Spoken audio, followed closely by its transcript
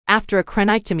After a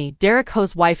craniotomy, Derek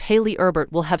Hough's wife Hailey Erbert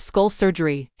will have skull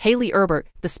surgery. Hailey Erbert,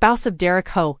 the spouse of Derek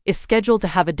Hough, is scheduled to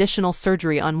have additional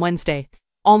surgery on Wednesday.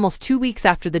 Almost 2 weeks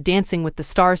after the Dancing with the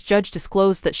Stars judge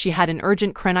disclosed that she had an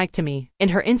urgent craniotomy. In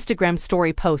her Instagram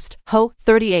story post, Hough,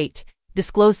 38,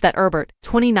 disclosed that Erbert,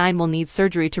 29, will need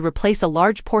surgery to replace a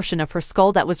large portion of her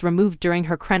skull that was removed during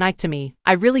her craniotomy.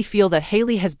 I really feel that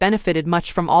Hailey has benefited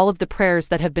much from all of the prayers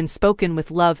that have been spoken with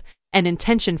love and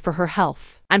intention for her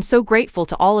health. I'm so grateful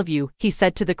to all of you, he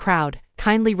said to the crowd.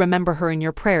 Kindly remember her in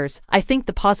your prayers. I think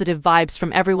the positive vibes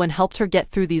from everyone helped her get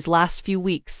through these last few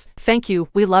weeks. Thank you,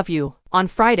 we love you. On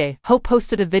Friday, Hough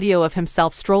posted a video of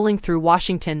himself strolling through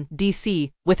Washington,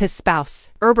 D.C., with his spouse.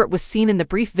 Erbert was seen in the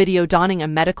brief video donning a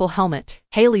medical helmet.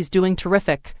 Hailey's doing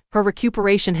terrific. Her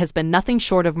recuperation has been nothing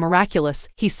short of miraculous,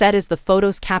 he said as the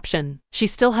photo's caption. She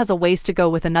still has a ways to go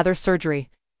with another surgery,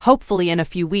 hopefully in a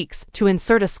few weeks, to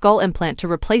insert a skull implant to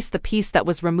replace the piece that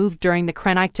was removed during the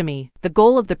craniotomy. The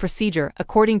goal of the procedure,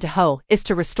 according to Hough, is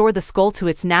to restore the skull to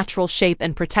its natural shape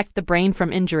and protect the brain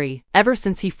from injury. Ever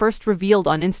since he first revealed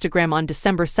on Instagram on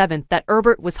December 7 that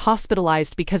Erbert was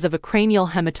hospitalized because of a cranial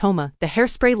hematoma, the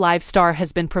Hairspray Live star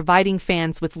has been providing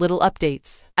fans with little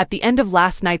updates. At the end of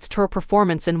last night's tour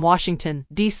performance in Washington,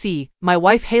 D.C., my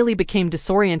wife Hailey became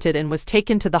disoriented and was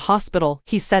taken to the hospital,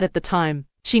 he said at the time.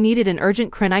 She needed an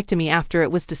urgent craniotomy after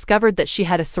it was discovered that she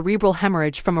had a cerebral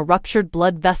hemorrhage from a ruptured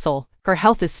blood vessel. Her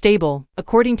health is stable.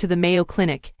 According to the Mayo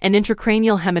Clinic, an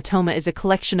intracranial hematoma is a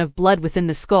collection of blood within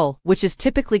the skull, which is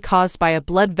typically caused by a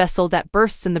blood vessel that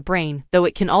bursts in the brain, though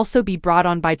it can also be brought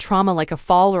on by trauma like a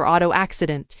fall or auto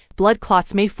accident. Blood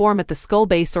clots may form at the skull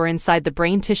base or inside the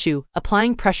brain tissue,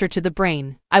 applying pressure to the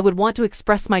brain. I would want to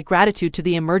express my gratitude to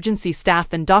the emergency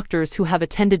staff and doctors who have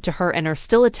attended to her and are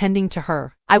still attending to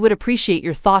her. I would appreciate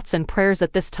your thoughts and prayers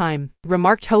at this time,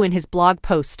 remarked Hough in his blog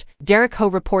post. Derek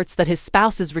Hough reports that his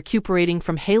spouse is recuperating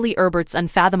from Hailey Erbert's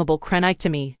unfathomable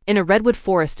craniotomy. In a redwood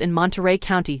forest in Monterey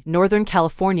County, Northern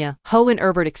California, Hough and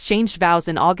Erbert exchanged vows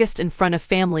in August in front of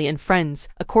family and friends,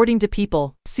 according to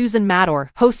People. Susan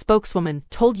Mador, Hough spokeswoman,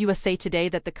 told USA Today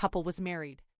that the couple was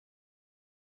married.